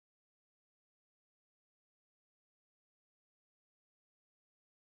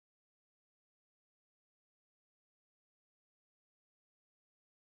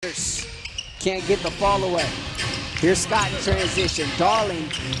Can't get the fall away. Here's Scott in transition. Darling,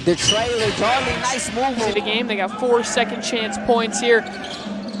 the trailer. Darling, nice move. See the game, they got 4 second chance points here.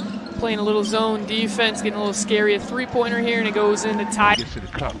 Playing a little zone defense, getting a little scary. A three-pointer here, and it goes in to tie. Gets to the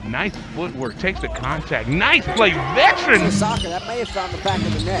cup. Nice footwork, takes the contact. Nice play, veteran. Soccer, that may have found the back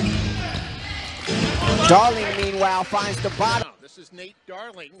of the net. Darling, meanwhile, finds the bottom. This is Nate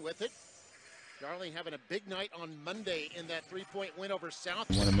Darling with it. Darling having a big night on Monday in that three-point win over South.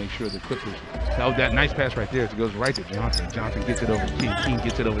 You want to make sure the Clippers. That nice pass right there. It goes right to Johnson. Johnson gets it over to King. King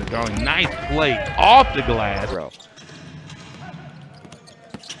gets it over to Darling. Nice play off the glass.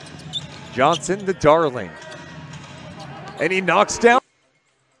 Johnson, the Darling. And he knocks down.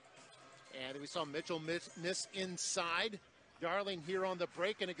 And we saw Mitchell miss inside. Darling here on the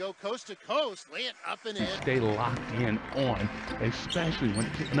break, and to go coast to coast, lay it up and in. Stay locked in on, especially when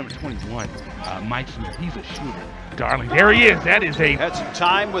number 21, Mike Smith. He's a shooter. Darling, there he is. That is a. Had some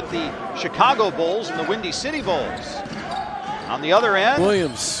time with the Chicago Bulls and the Windy City Bulls. On the other end,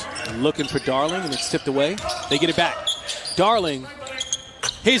 Williams looking for Darling, and it's tipped away. They get it back. Darling,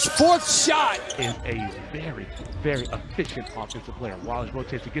 his 4th shot. Is a very, very efficient offensive player. Wallace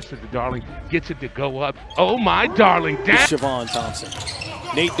rotates, it gets to the Darling, gets it to go up. Oh my Darling, down. Siobhan Thompson.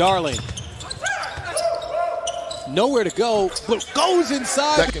 Nate Darling. Nowhere to go, but goes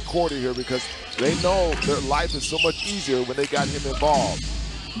inside. Second quarter here because they know their life is so much easier when they got him involved.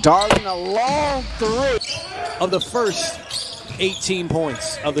 Darling, a long three. Of the first 18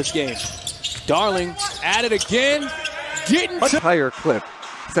 points of this game. Darling at it again. Getting Much higher clip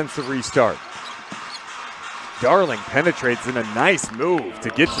since the restart. Darling penetrates in a nice move to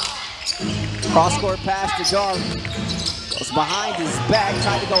get to Cross-court pass to Darling. Goes behind his back,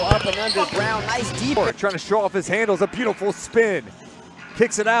 trying to go up and under. Brown, nice deep. Trying to show off his handles, a beautiful spin.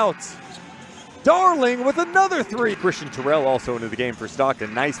 Kicks it out. Darling with another 3. Christian Terrell also into the game for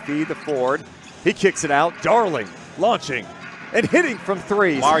Stockton. Nice feed to Ford. He kicks it out. Darling launching and hitting from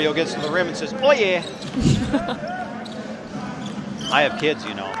 3. Mario gets to the rim and says, oh yeah. I have kids,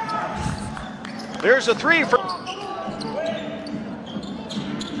 you know. There's a 3 for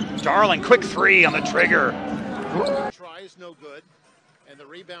Darling, quick 3 on the trigger. Try is no good, and the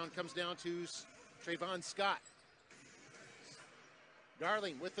rebound comes down to Trayvon Scott.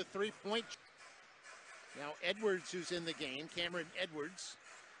 Darling with the three-point. Now Edwards, who's in the game, Cameron Edwards.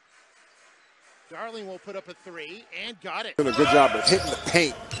 Darling will put up a 3 and got it. Doing a good job of hitting the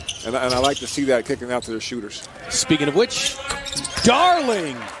paint, and I like to see that kicking out to their shooters. Speaking of which,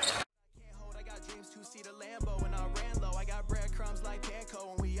 Darling.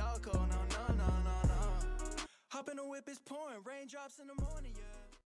 Hop in the whip is pouring, raindrops in the morning.